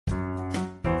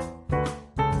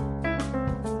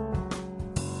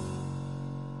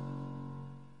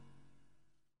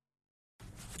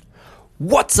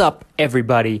What's up,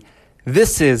 everybody?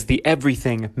 This is the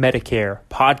Everything Medicare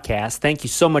podcast. Thank you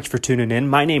so much for tuning in.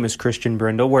 My name is Christian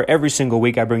Brindle, where every single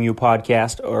week I bring you a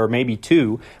podcast, or maybe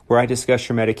two, where I discuss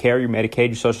your Medicare, your Medicaid,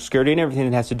 your Social Security, and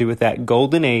everything that has to do with that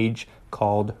golden age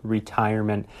called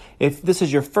retirement. If this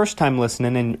is your first time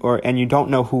listening and you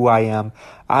don't know who I am,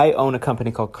 I own a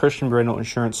company called Christian Brindle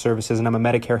Insurance Services, and I'm a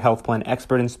Medicare health plan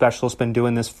expert and specialist. Been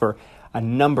doing this for a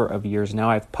number of years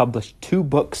now. I've published 2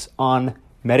 books on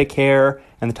Medicare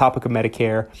and the topic of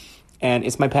Medicare, and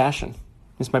it's my passion.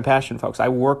 It's my passion, folks. I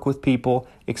work with people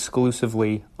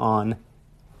exclusively on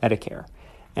Medicare,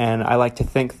 and I like to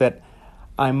think that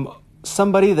I'm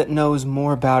somebody that knows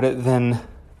more about it than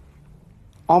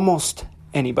almost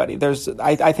anybody.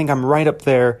 I think I'm right up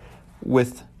there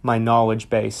with my knowledge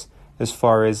base as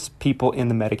far as people in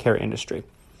the Medicare industry.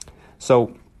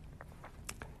 So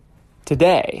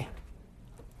today,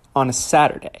 on a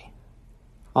Saturday,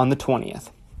 on the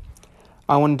 20th,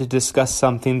 I wanted to discuss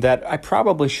something that I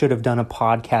probably should have done a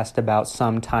podcast about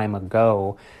some time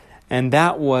ago, and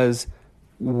that was,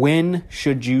 when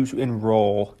should you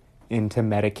enroll into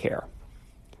Medicare?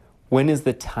 When is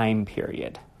the time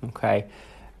period? Okay.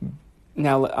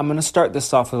 Now, I'm going to start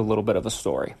this off with a little bit of a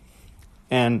story.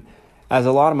 And as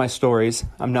a lot of my stories,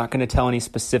 I'm not going to tell any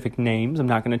specific names. I'm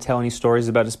not going to tell any stories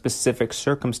about a specific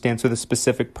circumstance with a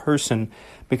specific person,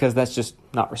 because that's just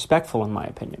not respectful in my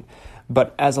opinion.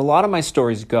 But as a lot of my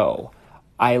stories go,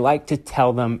 I like to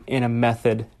tell them in a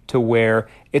method to where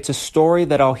it's a story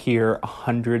that I'll hear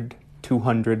 100,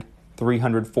 200,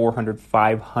 300, 400,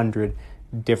 500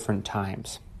 different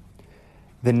times.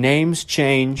 The names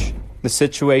change, the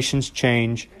situations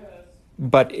change,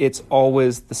 but it's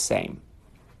always the same.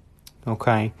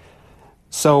 Okay?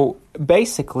 So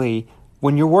basically,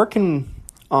 when you're working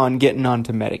on getting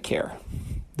onto Medicare,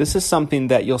 this is something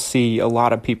that you'll see a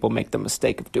lot of people make the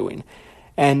mistake of doing.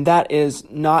 And that is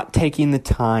not taking the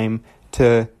time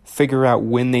to figure out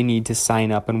when they need to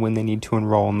sign up and when they need to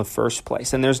enroll in the first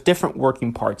place. And there's different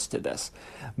working parts to this.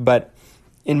 But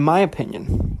in my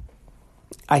opinion,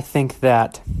 I think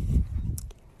that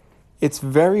it's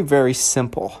very, very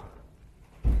simple.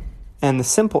 And the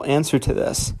simple answer to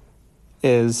this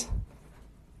is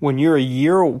when you're a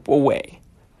year away.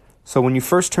 So when you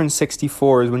first turn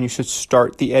 64 is when you should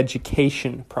start the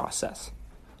education process.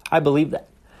 I believe that,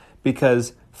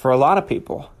 because for a lot of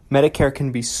people, Medicare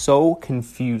can be so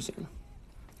confusing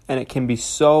and it can be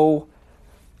so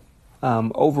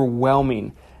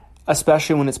overwhelming,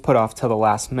 especially when it's put off till the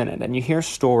last minute. And you hear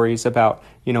stories about,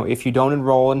 if you don't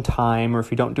enroll in time, or if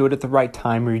you don't do it at the right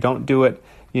time, or you don't do it,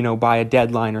 by a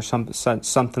deadline or something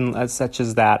such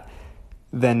as that,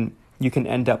 then you can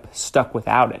end up stuck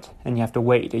without it, and you have to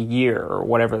wait a year or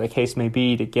whatever the case may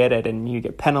be to get it, and you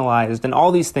get penalized, and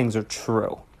all these things are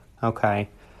true, okay?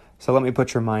 So let me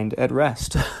put your mind at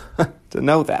rest to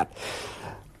know that.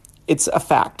 It's a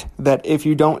fact that if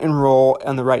you don't enroll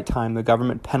in the right time, the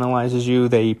government penalizes you,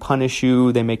 they punish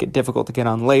you, they make it difficult to get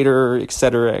on later,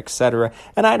 etc., etc.,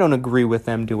 and I don't agree with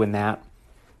them doing that.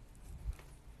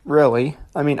 Really.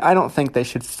 I mean, I don't think they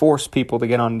should force people to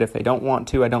get on it if they don't want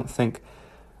to. I don't think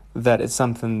that it's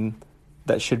something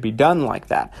that should be done like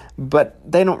that. But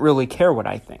they don't really care what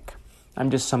I think.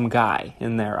 I'm just some guy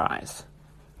in their eyes.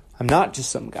 I'm not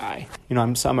just some guy.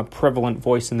 I'm a prevalent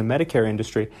voice in the Medicare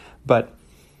industry, but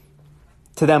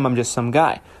to them, I'm just some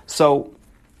guy. So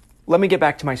let me get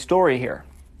back to my story here.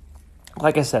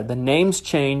 Like I said, the names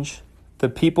change, the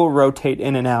people rotate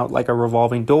in and out like a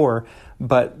revolving door,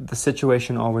 but the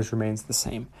situation always remains the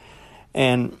same.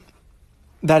 And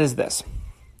that is this.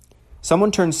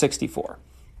 Someone turns 64.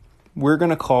 We're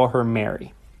going to call her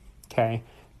Mary, okay?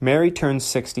 Mary turns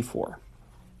 64.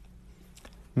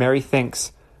 Mary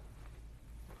thinks,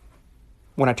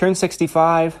 when I turn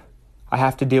 65, I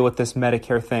have to deal with this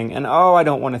Medicare thing, and I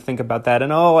don't want to think about that,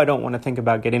 and I don't want to think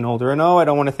about getting older, and I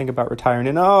don't want to think about retiring,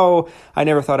 and I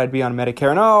never thought I'd be on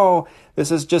Medicare, and this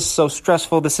is just so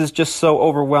stressful, this is just so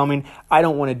overwhelming, I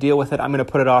don't want to deal with it, I'm going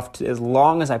to put it off as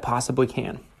long as I possibly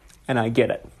can. And I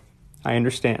get it. I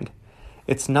understand.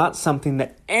 It's not something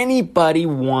that anybody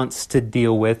wants to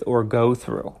deal with or go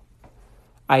through.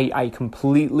 I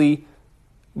completely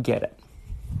get it.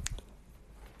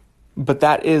 But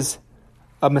that is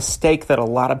a mistake that a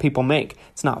lot of people make.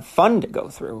 It's not fun to go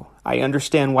through. I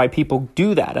understand why people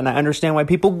do that, and I understand why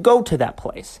people go to that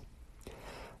place.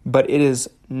 But it is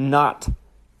not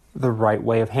the right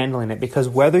way of handling it, because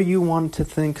whether you want to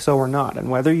think so or not, and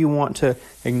whether you want to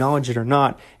acknowledge it or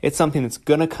not, it's something that's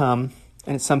going to come,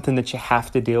 and it's something that you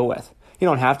have to deal with. You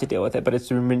don't have to deal with it, but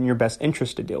it's in your best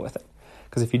interest to deal with it.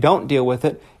 Because if you don't deal with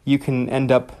it, you can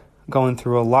end up going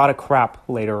through a lot of crap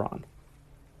later on.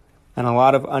 and a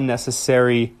lot of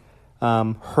unnecessary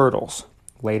hurdles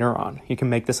later on. You can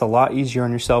make this a lot easier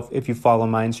on yourself if you follow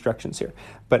my instructions here,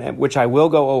 but which I will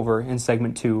go over in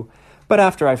segment 2, but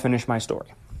after I finish my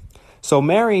story. So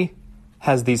Mary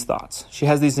has these thoughts. She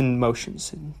has these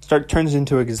emotions. Turns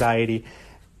into anxiety.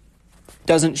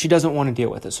 She doesn't want to deal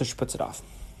with it, so she puts it off.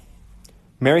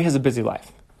 Mary has a busy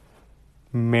life.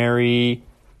 Mary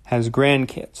has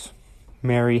grandkids.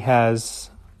 Mary has,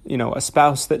 a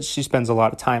spouse that she spends a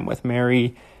lot of time with.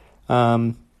 Mary,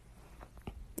 has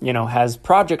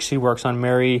projects she works on.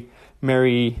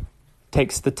 Mary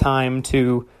takes the time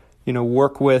to,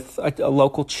 work with a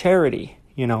local charity,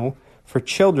 for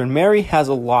children. Mary has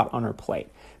a lot on her plate.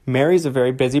 Mary's a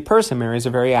very busy person. Mary's a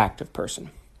very active person.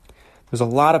 There's a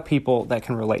lot of people that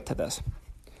can relate to this.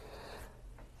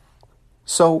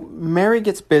 So Mary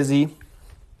gets busy.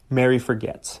 Mary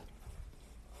forgets.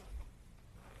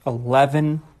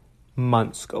 11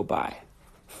 months go by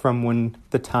from when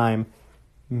the time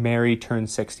Mary turned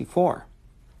 64.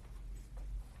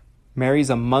 Mary's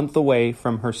a month away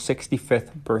from her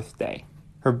 65th birthday.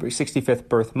 Her 65th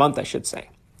birth month, I should say.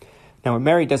 Now, what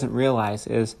Mary doesn't realize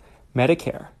is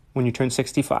Medicare, when you turn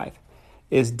 65,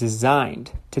 is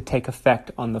designed to take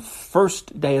effect on the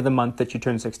first day of the month that you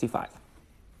turn 65.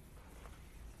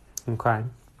 Okay.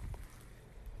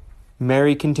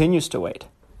 Mary continues to wait.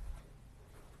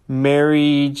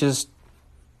 Mary just,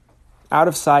 out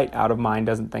of sight, out of mind,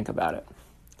 doesn't think about it.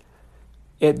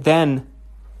 It then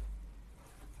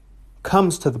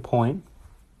comes to the point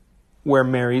where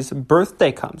Mary's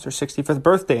birthday comes, her 65th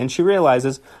birthday, and she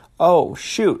realizes, oh,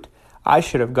 shoot, I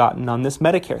should have gotten on this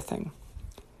Medicare thing.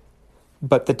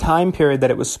 But the time period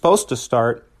that it was supposed to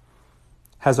start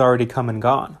has already come and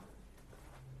gone.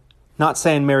 Not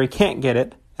saying Mary can't get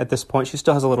it at this point. She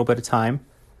still has a little bit of time.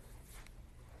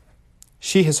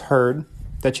 She has heard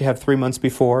that you have 3 months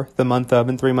before, the month of,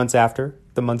 and 3 months after,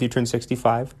 the month you turn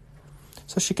 65.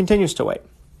 So she continues to wait.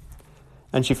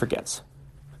 And she forgets.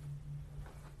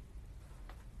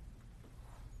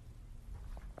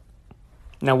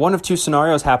 Now, one of two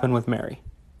scenarios happen with Mary.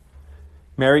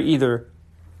 Mary either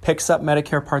picks up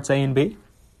Medicare Parts A and B,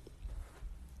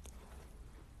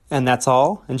 and that's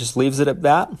all, and just leaves it at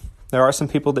that. There are some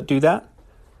people that do that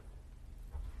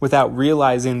without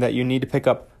realizing that you need to pick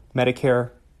up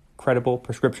Medicare credible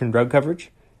prescription drug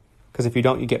coverage, because if you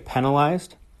don't, you get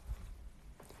penalized.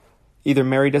 Either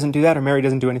Mary doesn't do that or Mary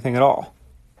doesn't do anything at all.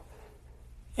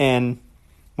 And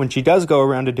when she does go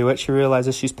around to do it, she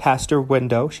realizes she's past her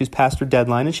window, she's past her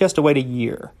deadline, and she has to wait a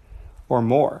year or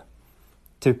more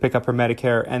to pick up her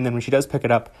Medicare. And then when she does pick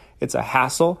it up, it's a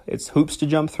hassle, it's hoops to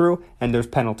jump through, and there's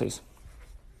penalties.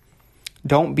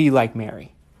 Don't be like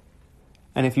Mary.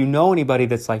 And if you know anybody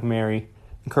that's like Mary,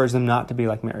 encourage them not to be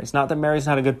like Mary. It's not that Mary's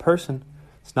not a good person.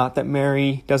 It's not that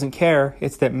Mary doesn't care.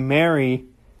 It's that Mary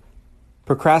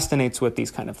procrastinates with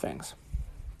these kind of things.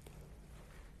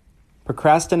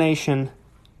 Procrastination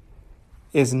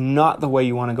is not the way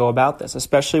you want to go about this,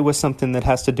 especially with something that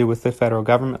has to do with the federal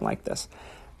government like this.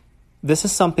 This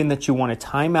is something that you want to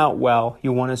time out well,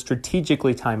 you want to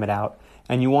strategically time it out,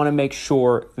 and you want to make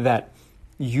sure that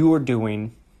you are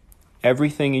doing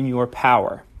everything in your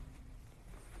power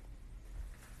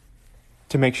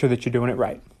to make sure that you're doing it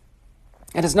right.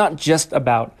 And it's not just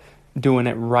about doing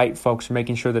it right, folks, or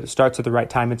making sure that it starts at the right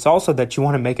time. It's also that you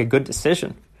want to make a good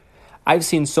decision. I've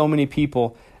seen so many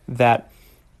people that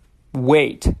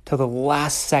wait till the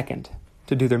last second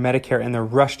to do their Medicare, and they're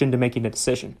rushed into making a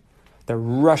decision. They're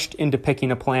rushed into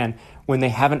picking a plan when they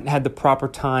haven't had the proper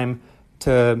time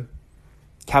to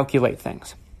calculate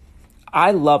things.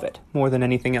 I love it more than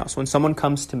anything else when someone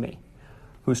comes to me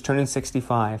who's turning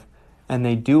 65 and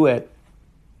they do it,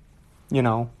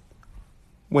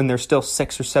 when they're still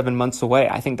 6 or 7 months away.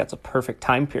 I think that's a perfect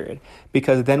time period,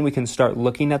 because then we can start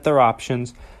looking at their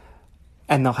options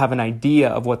and they'll have an idea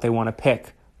of what they want to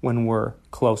pick when we're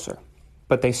closer.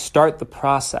 But they start the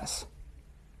process.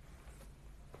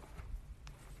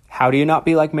 How do you not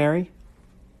be like Mary?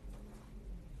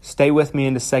 Stay with me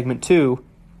into segment 2,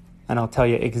 and I'll tell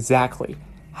you exactly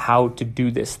how to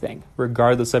do this thing,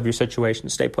 regardless of your situation.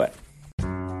 Stay put.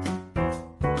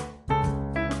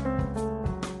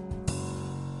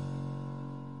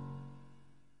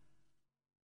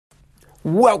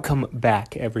 Welcome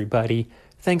back, everybody.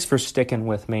 Thanks for sticking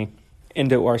with me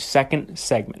into our second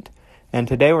segment. And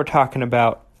today we're talking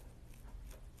about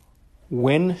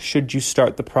when should you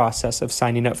start the process of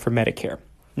signing up for Medicare.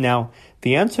 Now,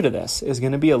 the answer to this is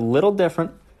going to be a little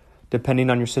different depending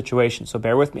on your situation, so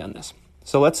bear with me on this.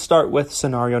 So let's start with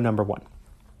scenario number 1.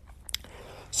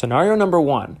 Scenario number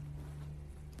 1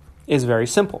 is very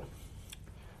simple.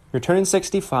 You're turning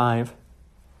 65.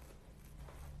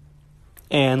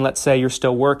 and let's say you're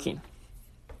still working.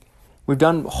 We've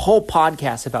done whole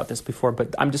podcasts about this before,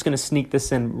 but I'm just going to sneak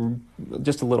this in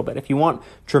just a little bit. If you want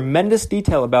tremendous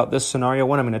detail about this scenario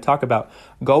one I'm going to talk about,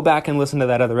 go back and listen to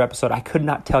that other episode. I could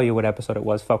not tell you what episode it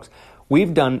was, folks.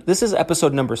 This is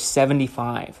episode number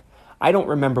 75. I don't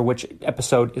remember which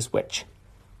episode is which.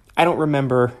 I don't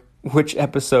remember which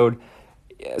episode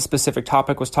a specific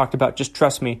topic was talked about. Just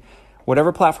trust me.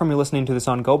 Whatever platform you're listening to this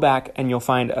on, go back and you'll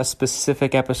find a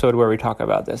specific episode where we talk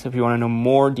about this if you want to know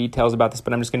more details about this,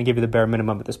 but I'm just going to give you the bare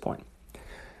minimum at this point.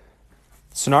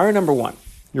 Scenario number 1,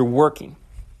 you're working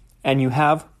and you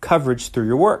have coverage through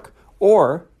your work,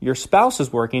 or your spouse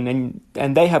is working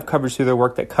and they have coverage through their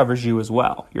work that covers you as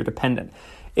well, your dependent.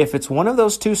 If it's one of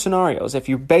those two scenarios, if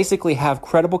you basically have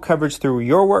credible coverage through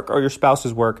your work or your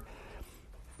spouse's work,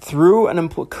 through an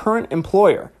current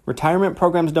employer, retirement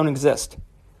programs don't exist.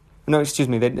 No, excuse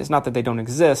me, it's not that they don't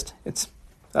exist. It's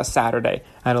a Saturday.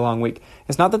 I had a long week.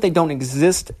 It's not that they don't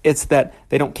exist. It's that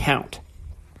they don't count.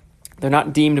 They're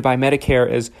not deemed by Medicare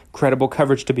as credible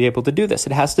coverage to be able to do this.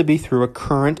 It has to be through a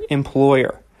current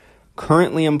employer,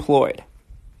 currently employed.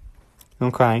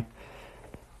 Okay?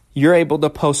 You're able to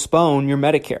postpone your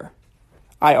Medicare.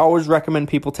 I always recommend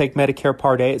people take Medicare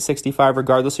Part A at 65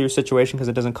 regardless of your situation because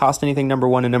it doesn't cost anything, number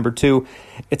one. And number two,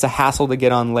 it's a hassle to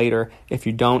get on later. If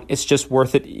you don't, it's just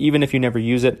worth it even if you never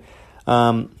use it.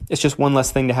 It's just one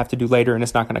less thing to have to do later and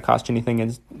it's not going to cost you anything.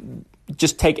 And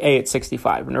just take A at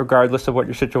 65 and regardless of what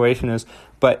your situation is.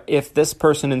 But if this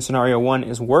person in scenario 1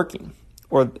 is working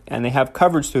and they have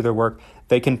coverage through their work,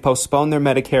 they can postpone their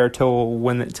Medicare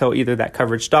till either that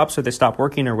coverage stops or they stop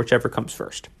working or whichever comes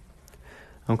first.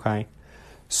 Okay.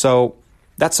 So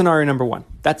that's scenario number 1.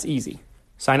 That's easy.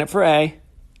 Sign up for A.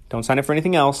 Don't sign up for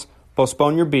anything else.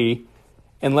 Postpone your B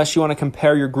unless you want to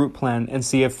compare your group plan and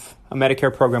see if a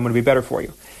Medicare program would be better for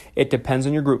you. It depends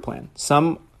on your group plan.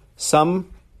 Some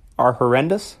are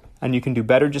horrendous and you can do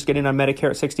better just getting on Medicare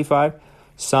at 65.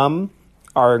 Some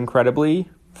are incredibly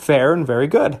fair and very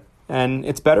good. And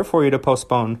it's better for you to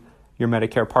postpone your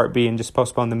Medicare Part B and just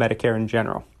postpone the Medicare in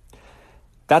general.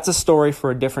 That's a story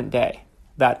for a different day.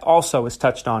 That also is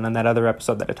touched on in that other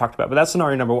episode that I talked about. But that's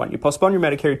scenario number 1. You postpone your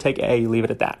Medicare, you take A, you leave it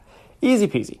at that. Easy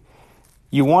peasy.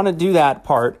 You want to do that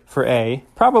part for A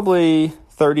probably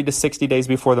 30 to 60 days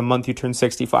before the month you turn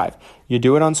 65. You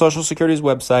do it on Social Security's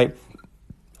website,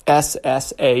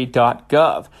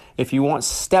 ssa.gov. If you want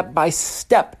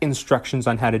step-by-step instructions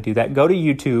on how to do that, go to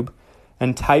YouTube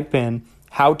and type in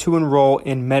how to enroll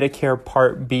in Medicare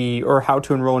Part B or how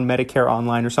to enroll in Medicare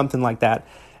Online or something like that.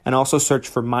 And also search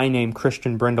for my name,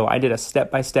 Christian Brindle. I did a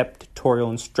step-by-step tutorial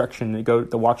instruction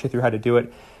to walk you through how to do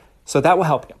it. So that will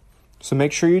help you. So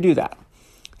make sure you do that.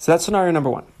 So that's scenario number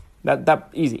 1. That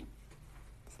easy.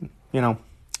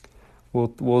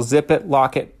 We'll zip it,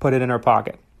 lock it, put it in our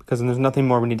pocket because there's nothing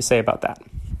more we need to say about that.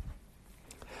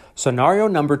 Scenario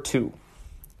number 2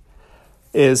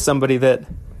 is somebody that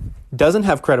doesn't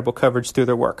have credible coverage through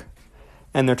their work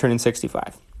and they're turning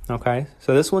 65. Okay?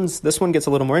 So this one gets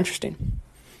a little more interesting.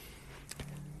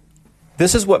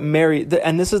 This is what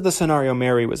this is the scenario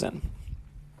Mary was in,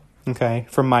 okay,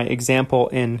 from my example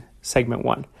in segment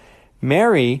 1.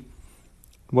 Mary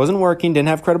wasn't working, didn't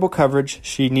have credible coverage.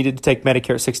 She needed to take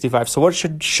Medicare at 65. So what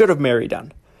should have Mary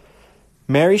done?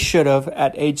 Mary should have,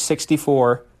 at age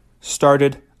 64,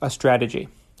 started a strategy.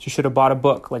 She should have bought a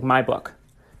book, like my book,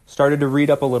 started to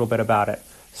read up a little bit about it,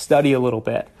 study a little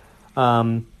bit,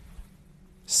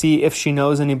 see if she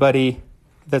knows anybody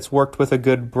that's worked with a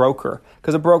good broker,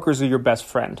 because a broker's your best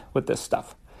friend with this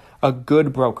stuff. A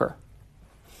good broker,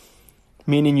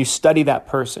 meaning you study that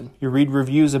person, you read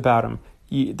reviews about them.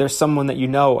 There's someone that you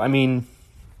know. I mean,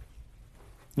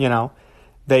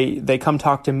 they come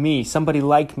talk to me, somebody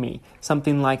like me,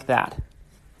 something like that.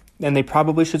 And they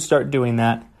probably should start doing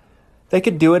that. They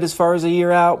could do it as far as a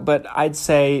year out, but I'd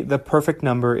say the perfect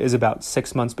number is about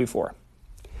 6 months before.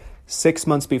 6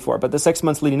 months before. But the 6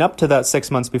 months leading up to that 6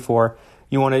 months before,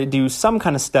 you want to do some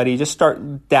kind of study, just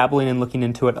start dabbling and looking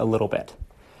into it a little bit.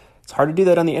 It's hard to do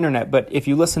that on the internet, but if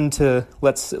you listen to,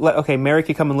 Mary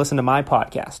could come and listen to my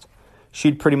podcast.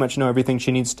 She'd pretty much know everything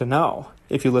she needs to know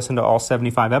if you listen to all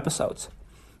 75 episodes.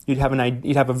 You'd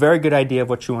have a very good idea of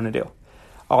what you want to do.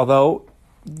 Although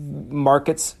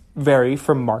markets vary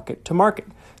from market to market.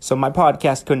 So my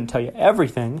podcast couldn't tell you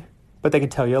everything, but they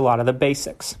could tell you a lot of the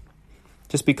basics.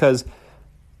 Just because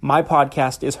my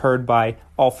podcast is heard by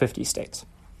all 50 states.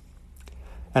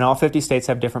 And all 50 states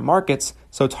have different markets,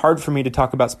 so it's hard for me to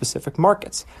talk about specific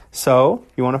markets. So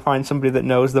you want to find somebody that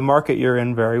knows the market you're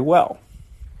in very well.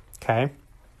 Okay? And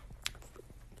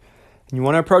you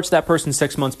want to approach that person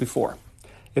 6 months before.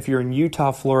 If you're in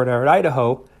Utah, Florida, or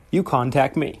Idaho, you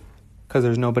contact me. because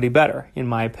there's nobody better, in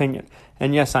my opinion.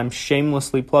 And yes, I'm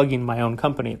shamelessly plugging my own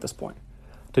company at this point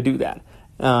to do that.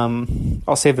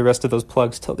 I'll save the rest of those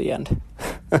plugs till the end.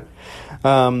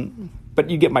 But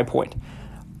you get my point.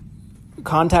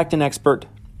 Contact an expert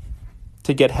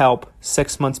to get help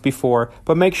 6 months before,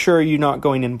 but make sure you're not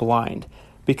going in blind.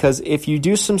 Because if you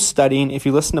do some studying, if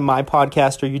you listen to my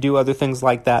podcast or you do other things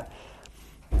like that,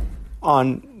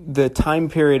 on the time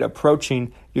period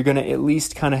approaching, you're going to at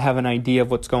least kind of have an idea of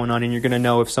what's going on, and you're going to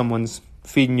know if someone's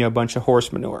feeding you a bunch of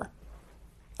horse manure.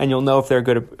 And you'll know if they're a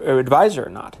good advisor or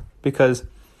not. Because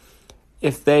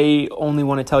if they only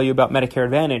want to tell you about Medicare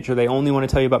Advantage, or they only want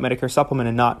to tell you about Medicare Supplement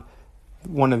and not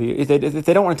one of the... If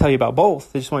they don't want to tell you about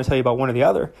both, they just want to tell you about one or the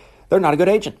other, they're not a good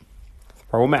agent.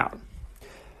 Throw them out.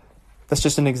 That's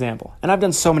just an example. And I've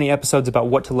done so many episodes about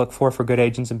what to look for good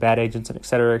agents and bad agents and et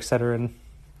cetera, and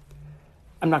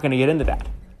I'm not going to get into that.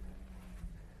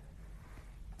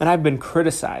 And I've been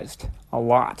criticized a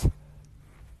lot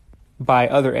by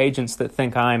other agents that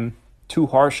think I'm too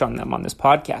harsh on them on this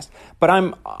podcast. But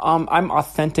I'm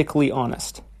authentically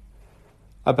honest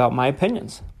about my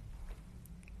opinions.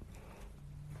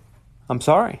 I'm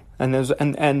sorry. And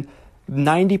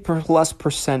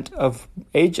 90+% of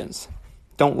agents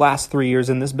don't last 3 years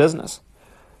in this business.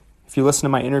 If you listen to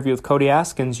my interview with Cody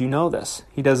Askins, you know this.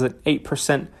 He does an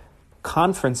 8%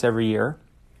 conference every year,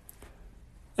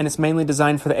 and it's mainly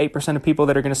designed for the 8% of people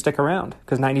that are going to stick around,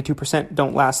 because 92%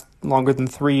 don't last longer than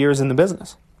 3 years in the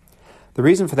business. The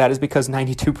reason for that is because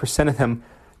 92% of them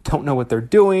don't know what they're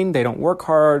doing, they don't work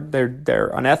hard,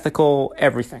 they're unethical,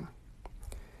 everything.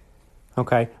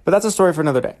 Okay, but that's a story for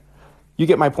another day. You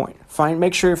get my point.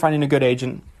 Make sure you're finding a good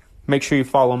agent. Make sure you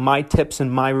follow my tips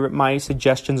and my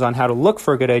suggestions on how to look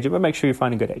for a good agent, but make sure you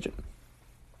find a good agent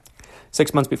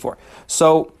 6 months before.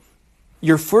 So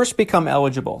you first become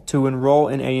eligible to enroll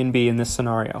in A and B in this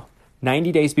scenario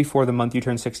 90 days before the month you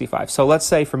turn 65. So let's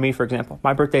say for me, for example,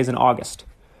 my birthday is in August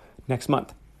next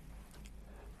month,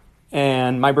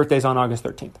 and my birthday is on August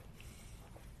 13th.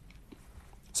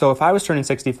 So if I was turning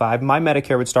 65, my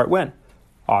Medicare would start when?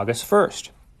 August 1st.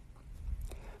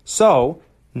 So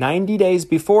 90 days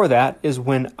before that is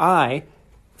when I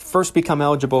first become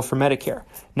eligible for Medicare.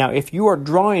 Now, if you are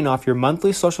drawing off your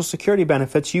monthly Social Security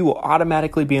benefits, you will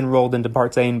automatically be enrolled into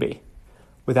Parts A and B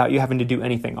without you having to do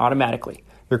anything, automatically.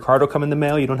 Your card will come in the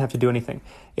mail, you don't have to do anything.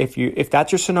 If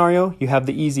that's your scenario, you have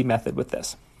the easy method with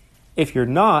this. If you're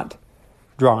not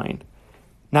drawing,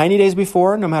 90 days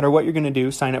before, no matter what you're going to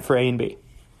do, sign up for A and B.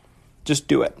 Just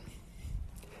do it.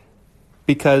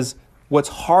 Because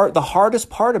the hardest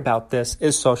part about this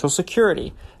is Social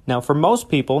Security. Now, for most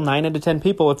people, 9 out of 10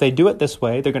 people, if they do it this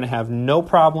way, they're going to have no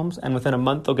problems, and within a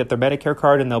month they'll get their Medicare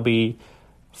card and they'll be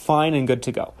fine and good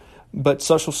to go. But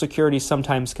Social Security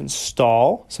sometimes can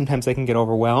stall. Sometimes they can get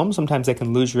overwhelmed. Sometimes they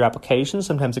can lose your application.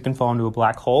 Sometimes it can fall into a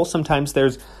black hole. Sometimes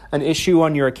there's an issue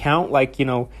on your account, like,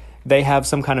 they have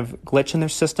some kind of glitch in their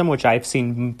system, which I've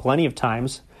seen plenty of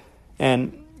times.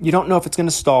 And you don't know if it's going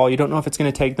to stall. You don't know if it's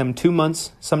going to take them 2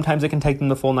 months. Sometimes it can take them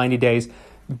the full 90 days.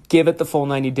 Give it the full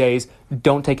 90 days.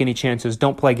 Don't take any chances.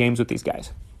 Don't play games with these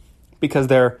guys. Because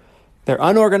they're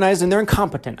unorganized and they're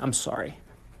incompetent. I'm sorry.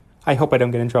 I hope I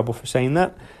don't get in trouble for saying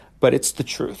that, but it's the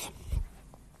truth.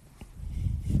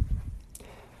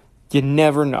 You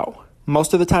never know.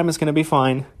 Most of the time it's going to be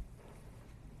fine,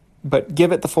 but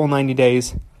give it the full 90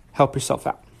 days. Help yourself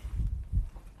out.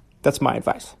 That's my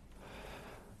advice.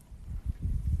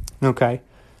 Okay,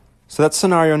 so that's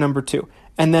scenario number 2.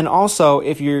 And then also,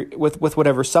 if you're with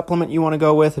whatever supplement you want to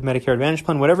go with, a Medicare Advantage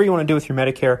plan, whatever you want to do with your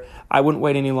Medicare, I wouldn't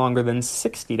wait any longer than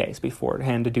 60 days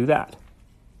beforehand to do that.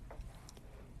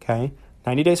 Okay,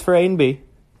 90 days for A and B,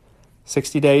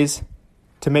 60 days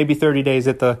to maybe 30 days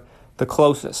at the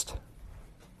closest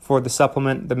for the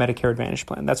supplement, the Medicare Advantage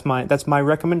plan. That's my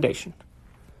recommendation.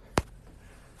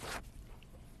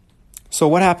 So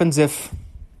what happens if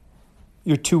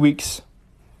you're 2 weeks,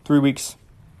 3 weeks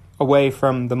away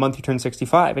from the month you turn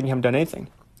 65 and you haven't done anything?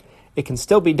 It can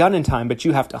still be done in time, but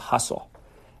you have to hustle.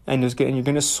 And you're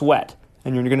going to sweat,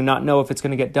 and you're going to not know if it's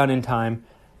going to get done in time.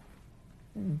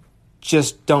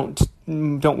 Just don't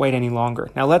wait any longer.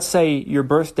 Now, let's say your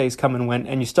birthday's come and went,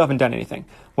 and you still haven't done anything.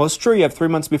 Well, it's true you have 3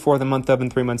 months before, the month of,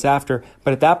 and 3 months after,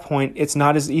 but at that point, it's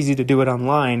not as easy to do it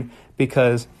online,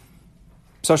 because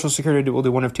Social Security will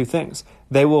do one of two things.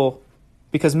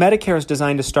 Because Medicare is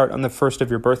designed to start on the first of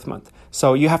your birth month.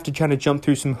 So you have to try to jump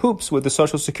through some hoops with the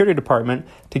Social Security Department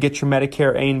to get your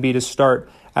Medicare A and B to start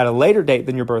at a later date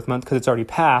than your birth month because it's already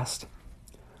passed.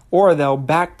 Or they'll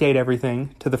backdate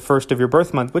everything to the first of your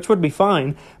birth month, which would be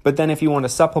fine. But then if you want a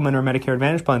supplement or Medicare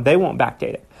Advantage plan, they won't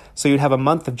backdate it. So you'd have a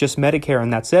month of just Medicare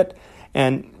and that's it.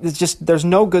 And there's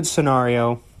no good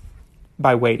scenario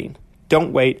by waiting.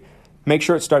 Don't wait. Make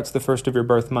sure it starts the first of your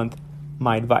birth month,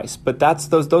 my advice. But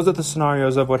those are the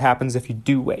scenarios of what happens if you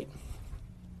do wait.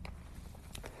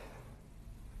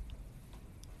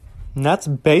 And that's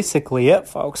basically it,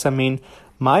 folks. I mean,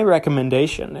 my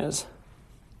recommendation is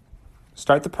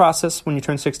start the process when you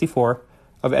turn 64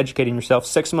 of educating yourself.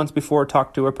 6 months before,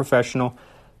 talk to a professional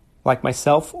like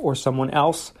myself or someone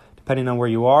else, depending on where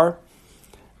you are.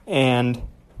 And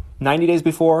 90 days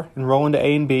before, enroll into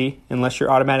A and B, unless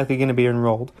you're automatically going to be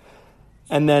enrolled.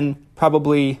 And then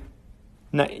probably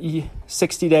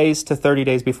 60 days to 30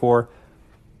 days before,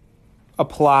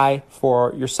 apply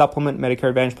for your supplement, Medicare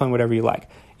Advantage plan, whatever you like.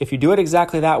 If you do it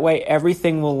exactly that way,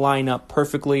 everything will line up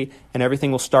perfectly and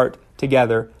everything will start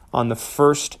together on the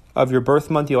first of your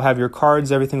birth month. You'll have your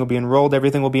cards, everything will be enrolled,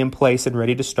 everything will be in place and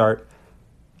ready to start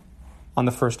on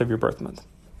the first of your birth month.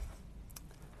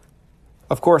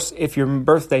 Of course, if your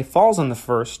birthday falls on the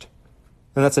first,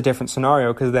 then that's a different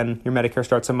scenario because then your Medicare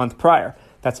starts a month prior.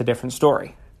 That's a different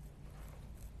story.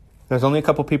 There's only a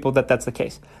couple people that's the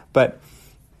case. But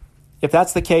if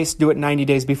that's the case, do it 90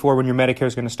 days before when your Medicare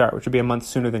is going to start, which would be a month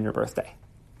sooner than your birthday.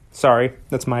 Sorry,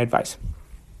 that's my advice.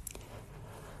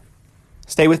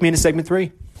 Stay with me into segment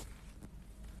 3.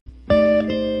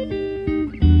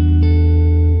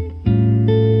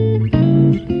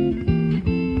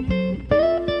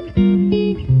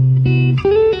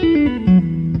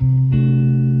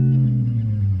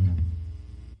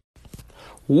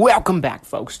 Welcome back,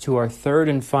 folks, to our third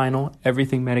and final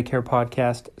Everything Medicare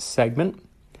podcast segment.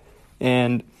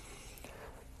 And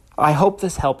I hope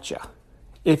this helped you.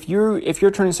 If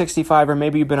you're turning 65 or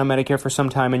maybe you've been on Medicare for some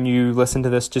time and you listen to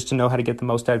this just to know how to get the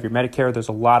most out of your Medicare, there's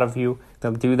a lot of you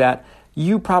that'll do that.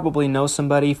 You probably know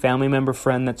somebody, family member,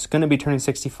 friend that's going to be turning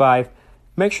 65.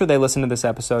 Make sure they listen to this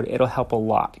episode. It'll help a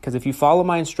lot because if you follow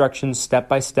my instructions step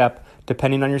by step,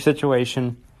 depending on your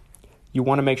situation, you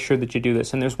want to make sure that you do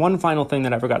this. And there's one final thing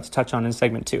that I forgot to touch on in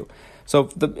segment 2. So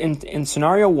in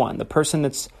scenario 1, the person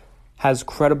has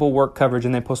credible work coverage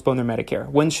and they postpone their Medicare,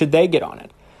 when should they get on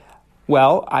it?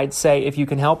 Well, I'd say if you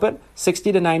can help it,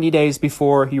 60 to 90 days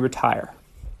before you retire.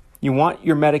 You want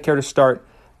your Medicare to start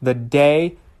the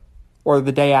day or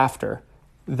the day after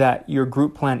that your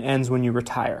group plan ends when you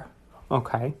retire.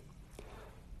 Okay?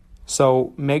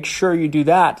 So make sure you do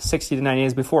that 60 to 90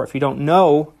 days before. If you don't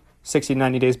know 60 to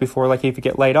 90 days before, like if you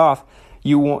get laid off,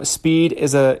 speed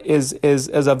is of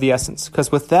the essence.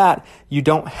 Because with that, you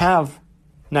don't have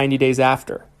 90 days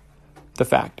after the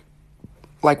fact.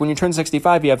 Like when you turn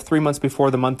 65, you have 3 months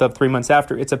before the month of 3 months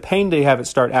after. It's a pain to have it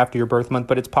start after your birth month,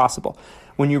 but it's possible.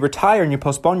 When you retire and you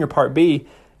postpone your Part B,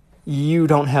 you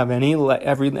don't have any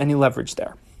leverage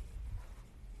there.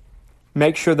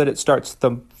 Make sure that it starts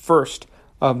the first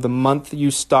of the month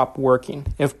you stop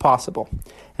working, if possible.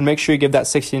 And make sure you give that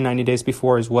 60 to 90 days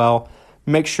before as well.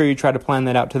 Make sure you try to plan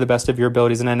that out to the best of your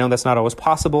abilities. And I know that's not always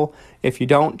possible. If you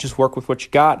don't, just work with what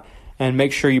you got and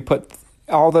make sure you put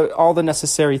all the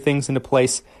necessary things into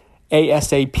place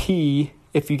ASAP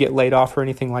if you get laid off or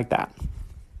anything like that.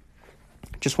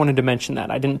 Just wanted to mention that.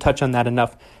 I didn't touch on that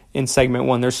enough in segment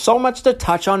 1. There's so much to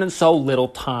touch on in so little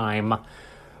time.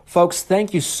 Folks,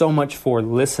 thank you so much for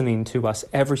listening to us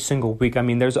every single week. I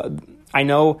mean, I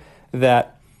know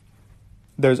that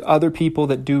there's other people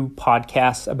that do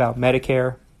podcasts about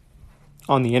Medicare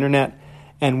on the internet,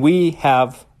 and we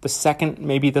have the second,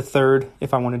 maybe the third,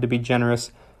 if I wanted to be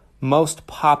generous, most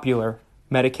popular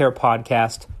Medicare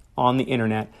podcast on the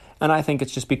internet. And I think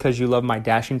it's just because you love my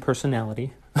dashing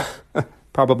personality.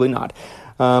 Probably not.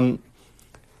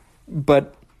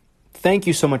 But thank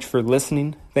you so much for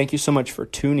listening. Thank you so much for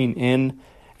tuning in.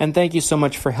 And thank you so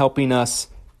much for helping us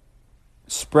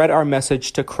spread our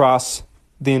message to cross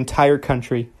the entire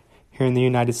country here in the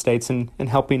United States and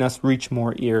helping us reach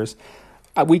more ears.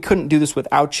 We couldn't do this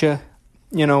without you.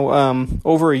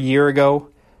 Over a year ago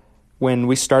when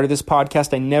we started this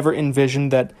podcast, I never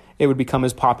envisioned that it would become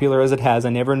as popular as it has.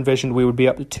 I never envisioned we would be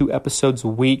up to 2 episodes a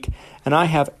week. And I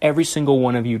have every single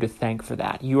one of you to thank for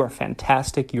that. You are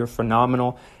fantastic. You're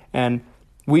phenomenal. And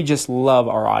we just love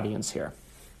our audience here.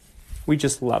 We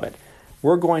just love it.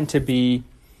 We're going to be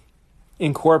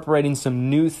incorporating some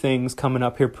new things coming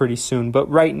up here pretty soon. But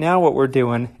right now what we're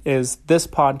doing is this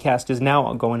podcast is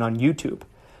now going on YouTube.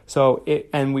 So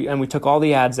we took all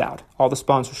the ads out, all the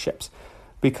sponsorships,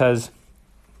 because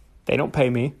they don't pay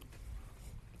me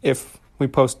if we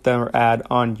post their ad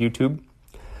on YouTube.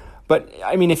 But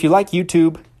I mean, if you like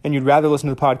YouTube and you'd rather listen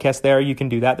to the podcast there, you can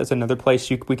do that. That's another place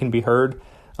we can be heard.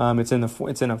 It's in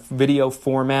a video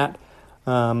format.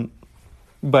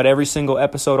 But every single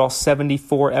episode, all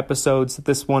 74 episodes,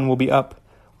 this one will be up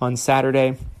on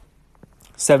Saturday.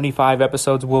 75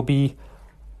 episodes will be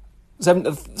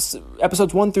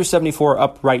episodes 1 through 74 are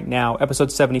up right now. Episode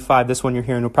 75, this one you're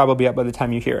hearing, will probably be up by the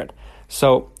time you hear it.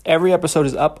 So every episode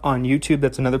is up on YouTube.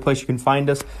 That's another place you can find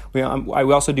us. We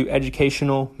also do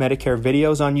educational Medicare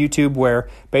videos on YouTube where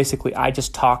basically I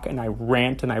just talk and I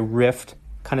rant and I riff,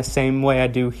 kind of same way I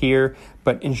do here,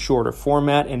 but in shorter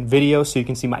format and video so you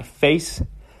can see my face.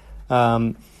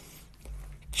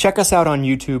 Check us out on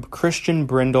YouTube, Christian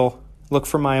Brindle. Look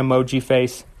for my emoji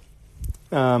face.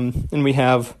 And we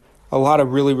have a lot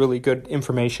of really, really good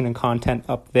information and content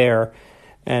up there.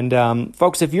 And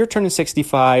folks, if you're turning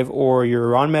 65 or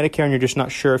you're on Medicare and you're just not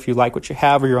sure if you like what you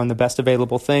have or you're on the best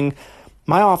available thing,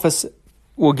 my office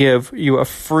will give you a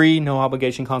free, no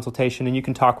obligation consultation, and you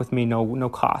can talk with me, no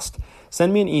cost.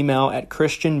 Send me an email at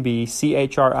ChristianB,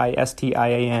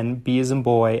 ChristianB, B as in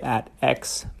boy, at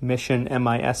xmission,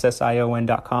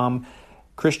 MISSION.com,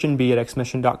 ChristianB at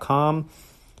xmission.com.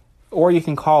 Or you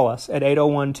can call us at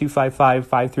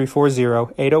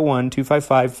 801-255-5340,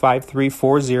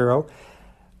 801-255-5340.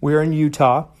 We're in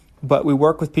Utah, but we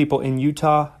work with people in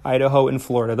Utah, Idaho, and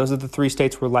Florida. Those are the 3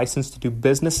 states we're licensed to do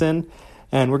business in,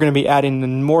 and we're going to be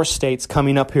adding more states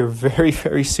coming up here very,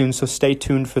 very soon, so stay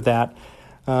tuned for that.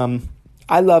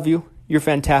 I love you. You're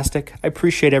fantastic. I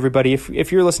appreciate everybody.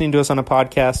 If you're listening to us on a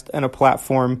podcast and a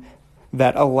platform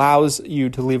that allows you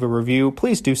to leave a review,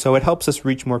 please do so. It helps us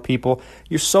reach more people.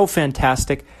 You're so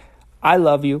fantastic. I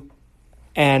love you,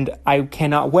 and I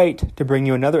cannot wait to bring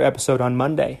you another episode on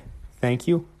Monday. Thank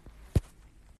you.